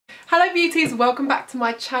Hello beauties, welcome back to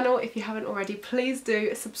my channel. If you haven't already, please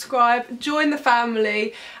do subscribe, join the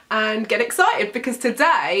family and get excited because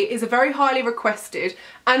today is a very highly requested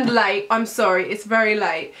and late, I'm sorry, it's very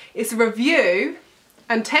late. It's a review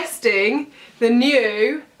and testing the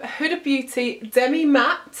new Huda Beauty Demi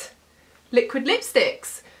Matte liquid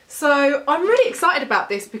lipsticks. So I'm really excited about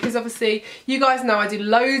this because obviously you guys know I do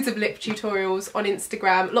loads of lip tutorials on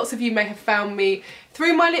Instagram. Lots of you may have found me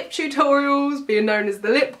through my lip tutorials, being known as the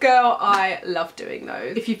lip girl. I love doing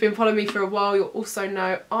those. If you've been following me for a while, you'll also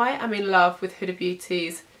know I am in love with Huda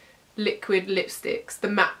Beauty's liquid lipsticks, the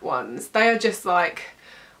matte ones. They are just like,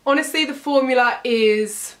 honestly the formula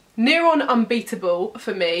is near on unbeatable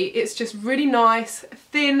for me. It's just really nice,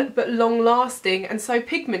 thin but long lasting and so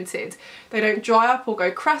pigmented. They don't dry up or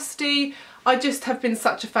go crusty. I just have been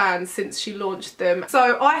such a fan since she launched them.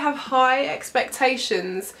 So I have high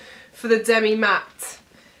expectations for the Demi Matte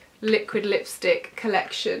liquid lipstick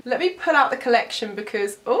collection. Let me pull out the collection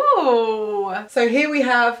because, oh! So here we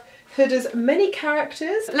have Huda's many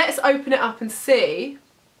characters. Let's open it up and see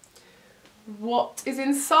what is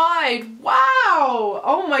inside. Wow!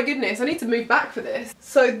 Oh my goodness, I need to move back for this.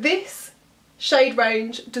 So this shade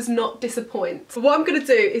range does not disappoint. But what I'm going to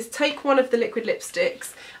do is take one of the liquid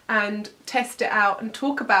lipsticks and test it out and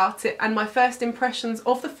talk about it and my first impressions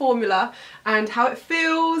of the formula and how it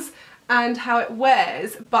feels and how it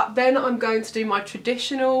wears. But then I'm going to do my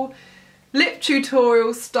traditional lip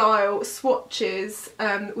tutorial style swatches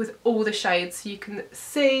with all the shades so you can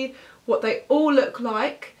see what they all look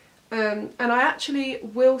like. And I actually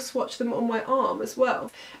will swatch them on my arm as well.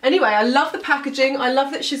 Anyway, I love the packaging. I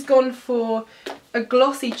love that she's gone for a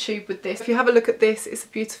glossy tube with this. If you have a look at this, it's a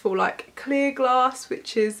beautiful like clear glass,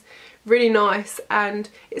 which is really nice. And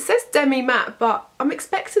it says Demi Matte, but I'm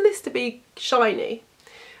expecting this to be shiny.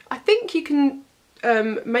 I think you can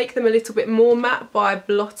make them a little bit more matte by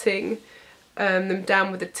blotting them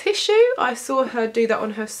down with a tissue. I saw her do that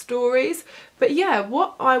on her stories. But yeah,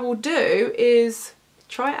 what I will do is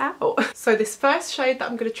try it out. So this first shade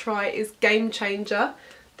that I'm going to try is Game Changer.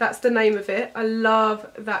 That's the name of it. I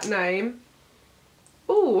love that name.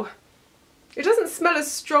 Ooh, it doesn't smell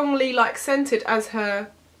as strongly like scented as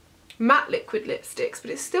her matte liquid lipsticks,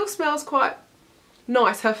 but it still smells quite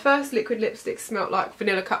nice. Her first liquid lipstick smelled like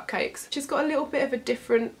vanilla cupcakes. She's got a little bit of a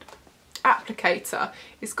different applicator.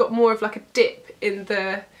 It's got more of like a dip in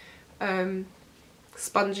the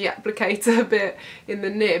spongy applicator bit in the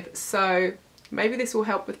nib, so maybe this will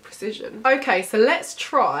help with precision. Okay, so let's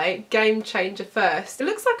try Game Changer first. It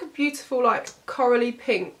looks like a beautiful like corally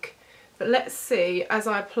pink, but let's see as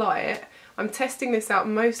I apply it. I'm testing this out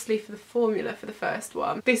mostly for the formula for the first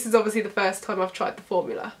one. This is obviously the first time I've tried the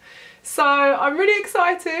formula. So I'm really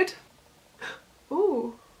excited.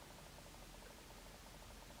 Ooh.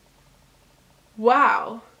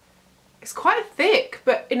 Wow. It's quite thick,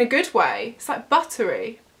 but in a good way. It's like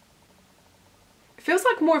buttery. It feels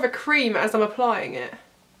like more of a cream as I'm applying it.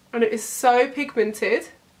 And it is so pigmented.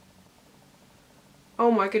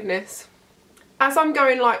 Oh my goodness. As I'm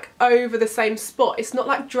going like over the same spot, it's not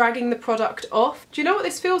like dragging the product off. Do you know what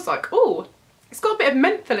this feels like? Oh, it's got a bit of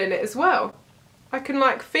menthol in it as well. I can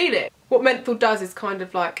like feel it. What menthol does is kind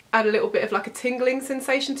of like add a little bit of like a tingling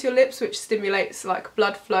sensation to your lips, which stimulates like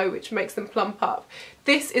blood flow, which makes them plump up.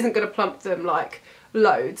 This isn't going to plump them like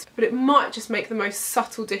loads, but it might just make the most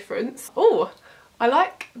subtle difference. Oh, I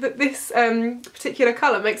like that this particular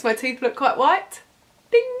colour makes my teeth look quite white.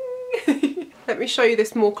 Ding! Let me show you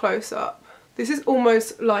this more close up. This is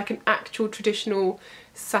almost like an actual traditional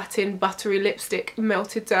satin buttery lipstick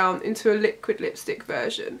melted down into a liquid lipstick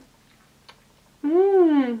version.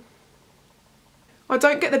 I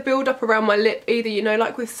don't get the build up around my lip either, you know,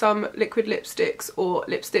 like with some liquid lipsticks or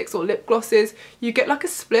lip glosses, you get like a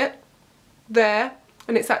split there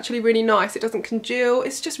and it's actually really nice. It doesn't congeal,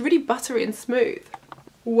 it's just really buttery and smooth.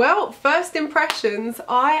 Well, first impressions,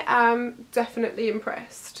 I am definitely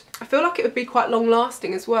impressed. I feel like it would be quite long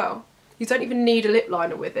lasting as well. You don't even need a lip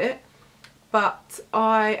liner with it. But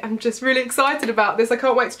I am just really excited about this. I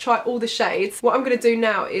can't wait to try all the shades. What I'm going to do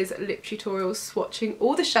now is lip tutorials swatching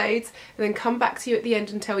all the shades and then come back to you at the end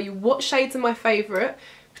and tell you what shades are my favourite,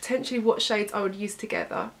 potentially what shades I would use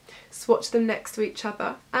together, swatch them next to each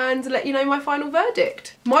other and let you know my final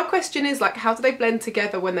verdict. My question is like, how do they blend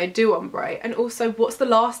together when they do ombre, and also what's the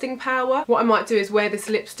lasting power? What I might do is wear this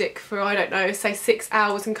lipstick for, I don't know, say 6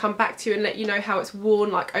 hours and come back to you and let you know how it's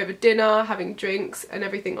worn like over dinner, having drinks and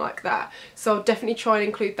everything like that. So I'll definitely try and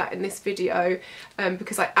include that in this video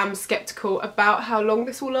because I am sceptical about how long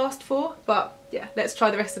this will last for. But yeah, let's try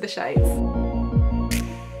the rest of the shades.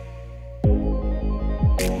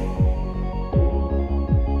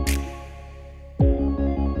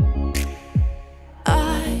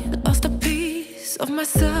 of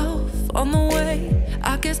myself on the way.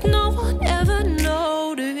 I guess no one ever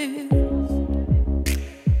noticed.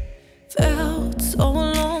 Felt so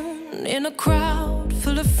alone in a crowd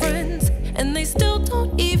full of friends, and they still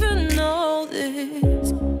don't even know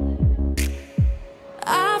this.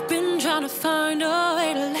 I've been trying to find a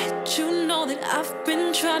way to let you know that I've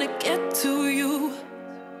been trying to get to you.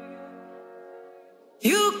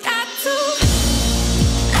 You got to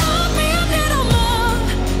love me a little more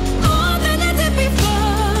than you did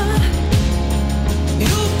before.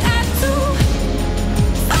 You got to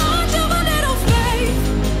find your little faith.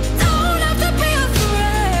 Don't have to be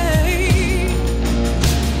afraid.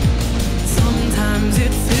 Sometimes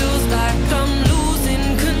it feels like I'm losing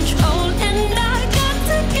control, and I got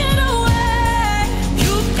to get away.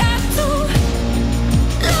 You got to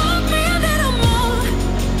love me a little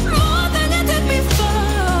more than you did before.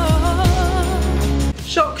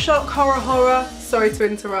 Shock, shock, horror, horror. Sorry to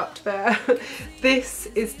interrupt there. This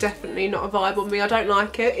is definitely not a vibe on me. I don't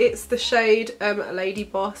like it. It's the shade Lady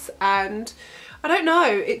Boss, and I don't know,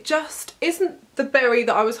 it just isn't the berry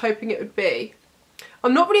that I was hoping it would be.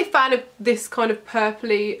 I'm not really a fan of this kind of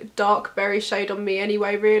purpley dark berry shade on me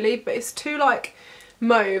anyway, really, but it's too like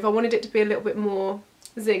mauve. I wanted it to be a little bit more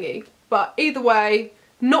zingy, but either way,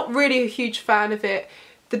 not really a huge fan of it.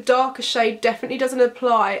 The darker shade definitely doesn't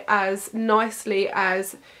apply as nicely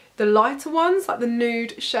as the lighter ones, like the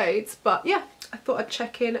nude shades. But yeah, I thought I'd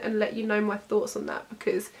check in and let you know my thoughts on that,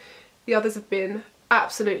 because the others have been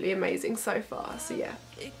absolutely amazing so far. So yeah,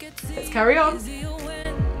 let's carry on.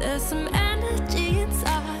 There's some energy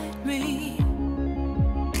inside me.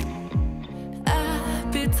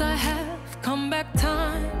 Habits I have come back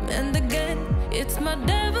time and again. It's my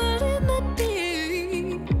devil in the deep.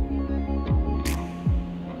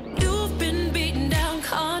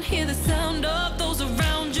 Can't hear the sound of those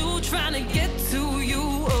around you trying to get to you.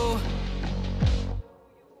 Oh.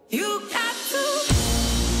 You got to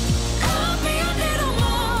love me a little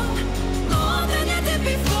more than you did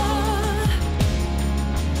before.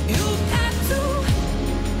 You got to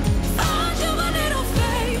find you a little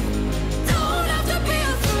faith. Don't have to be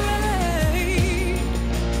afraid.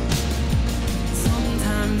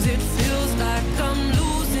 Sometimes it feels like I'm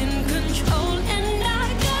losing control, and I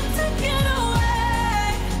got to get away.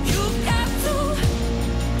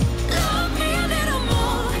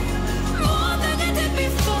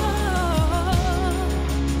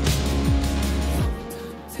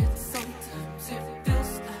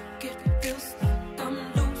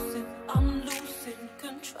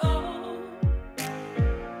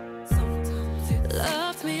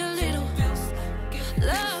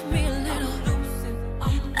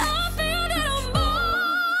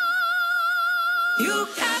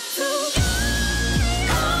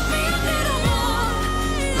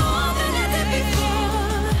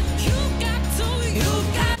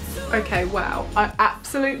 Okay, wow, I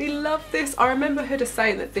absolutely love this. I remember HUDA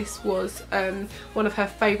saying that this was one of her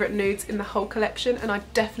favourite nudes in the whole collection, and I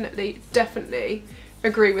definitely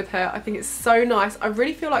agree with her. I think it's so nice. I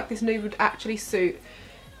really feel like this nude would actually suit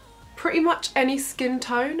pretty much any skin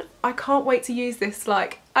tone. I can't wait to use this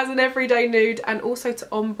like as an everyday nude and also to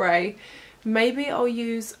ombre. Maybe I'll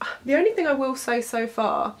use, the only thing I will say so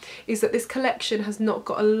far is that this collection has not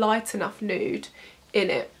got a light enough nude in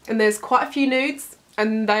it, and there's quite a few nudes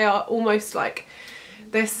and they are almost like,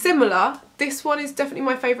 they're similar. This one is definitely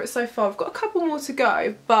my favourite so far. I've got a couple more to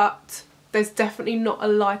go, but there's definitely not a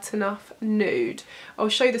light enough nude. I'll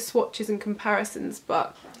show you the swatches and comparisons,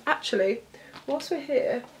 but actually, whilst we're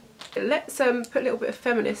here, let's put a little bit of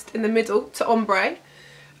Feminist in the middle to ombre.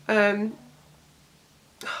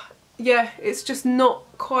 Yeah, it's just not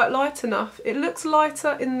quite light enough. It looks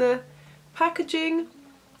lighter in the packaging.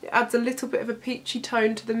 It adds a little bit of a peachy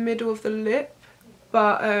tone to the middle of the lip,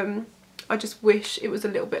 but I just wish it was a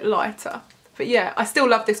little bit lighter. But yeah, I still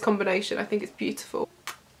love this combination. I think it's beautiful.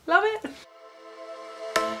 Love it.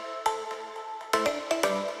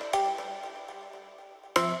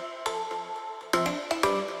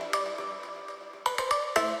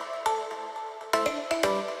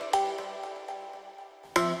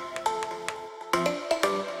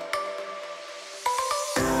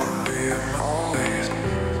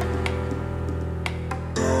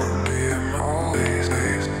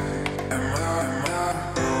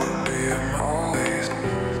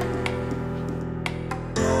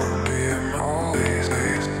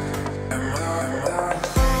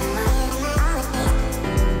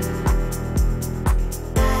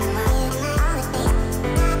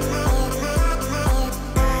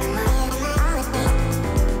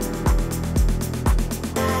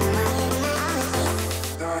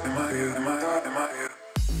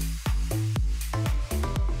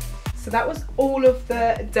 So that was all of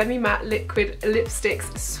the Demi Matte liquid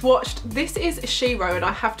lipsticks swatched. This is Shiro, and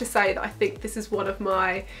I have to say that I think this is one of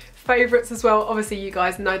my favourites as well. Obviously you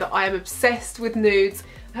guys know that I am obsessed with nudes.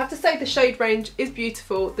 I have to say the shade range is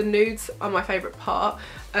beautiful. The nudes are my favourite part.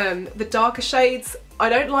 The darker shades I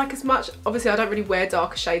don't like as much. Obviously I don't really wear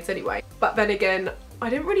darker shades anyway, but then again I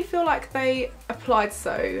didn't really feel like they applied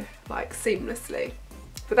so like seamlessly.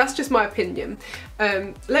 But that's just my opinion.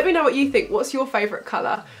 Let me know what you think. What's your favourite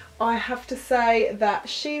colour? I have to say that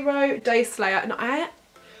Shiro, Day Slayer, and I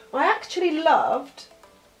actually loved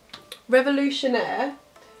Revolutionaire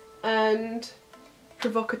and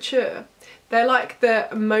Provocateur. They're like the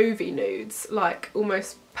mauvey nudes, like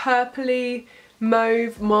almost purpley,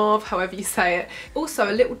 mauve, however you say it.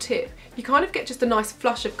 Also a little tip, you kind of get just a nice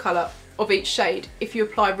flush of colour of each shade. If you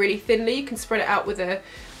apply really thinly, you can spread it out with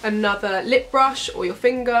another lip brush or your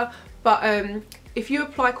finger, but if you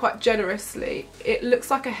apply quite generously, it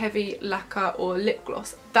looks like a heavy lacquer or lip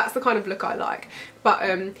gloss. That's the kind of look I like. But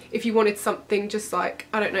if you wanted something just like,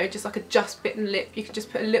 I don't know, just like a just bitten lip, you could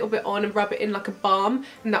just put a little bit on and rub it in like a balm,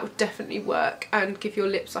 and that would definitely work and give your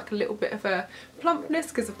lips like a little bit of a plumpness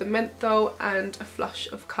because of the menthol and a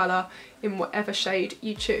flush of colour in whatever shade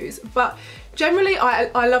you choose. But generally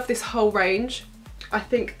I love this whole range. I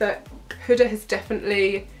think that Huda has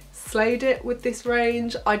definitely slayed it with this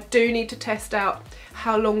range. I do need to test out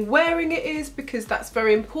how long wearing it is because that's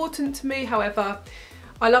very important to me. However,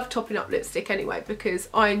 I love topping up lipstick anyway because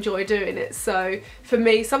I enjoy doing it. So for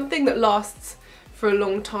me, something that lasts for a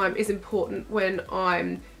long time is important when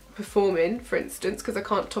I'm performing, for instance, because I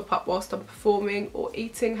can't top up whilst I'm performing or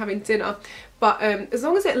eating, having dinner. But as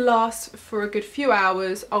long as it lasts for a good few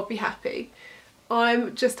hours, I'll be happy.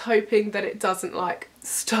 I'm just hoping that it doesn't like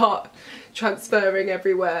start transferring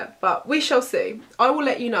everywhere, but we shall see. I will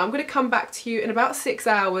let you know. I'm going to come back to you in about 6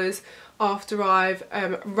 hours after I've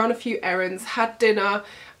run a few errands, had dinner,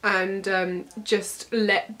 and just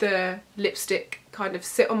let the lipstick kind of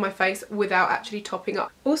sit on my face without actually topping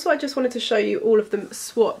up. Also, I just wanted to show you all of them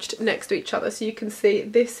swatched next to each other so you can see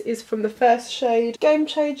this is from the first shade, Game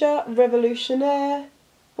Changer, Revolutionaire,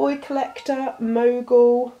 Boy Collector,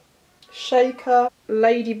 Mogul, Shaker,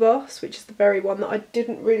 Lady Boss, which is the very one that I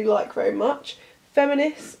didn't really like very much,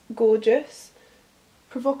 Feminist, Gorgeous,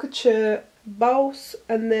 Provocateur, Boss,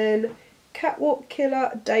 and then Catwalk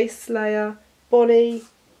Killer, Day Slayer, Bonnie,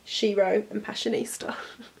 Shiro, and Passionista.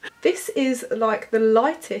 This is like the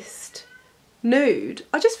lightest nude.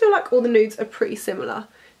 I just feel like all the nudes are pretty similar,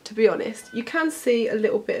 to be honest. You can see a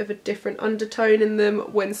little bit of a different undertone in them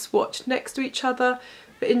when swatched next to each other,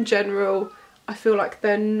 but in general I feel like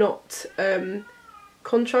they're not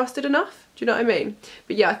contrasted enough. Do you know what I mean?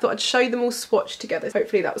 But yeah, I thought I'd show them all swatched together.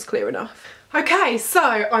 Hopefully that was clear enough. Okay, so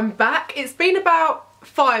I'm back. It's been about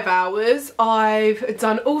 5 hours. I've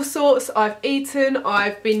done all sorts. I've eaten,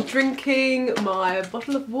 I've been drinking my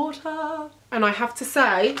bottle of water, and I have to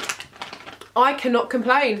say, I cannot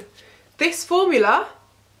complain. This formula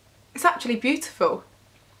is actually beautiful.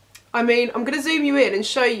 I mean, I'm going to zoom you in and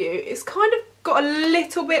show you. It's kind of got a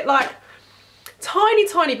little bit like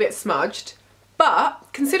tiny bit smudged, but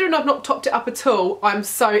considering I've not topped it up at all, I'm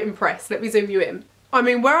so impressed. Let me zoom you in. I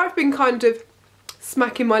mean, where I've been kind of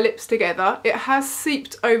smacking my lips together, it has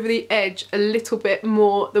seeped over the edge a little bit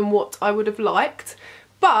more than what I would have liked,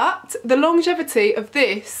 but the longevity of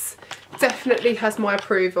this definitely has my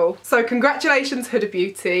approval. So congratulations, Huda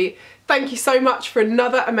Beauty. Thank you so much for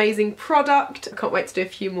another amazing product. I can't wait to do a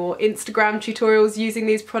few more Instagram tutorials using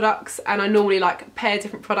these products, and I normally like pair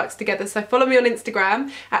different products together, so follow me on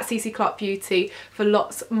Instagram at @CCClarkeBeauty for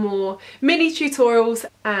lots more mini tutorials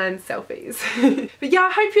and selfies. But yeah,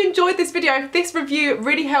 I hope you enjoyed this video. If this review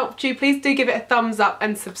really helped you, please do give it a thumbs up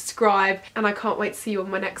and subscribe, and I can't wait to see you on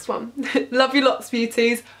my next one. Love you lots,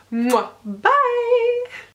 beauties. Mwah. Bye!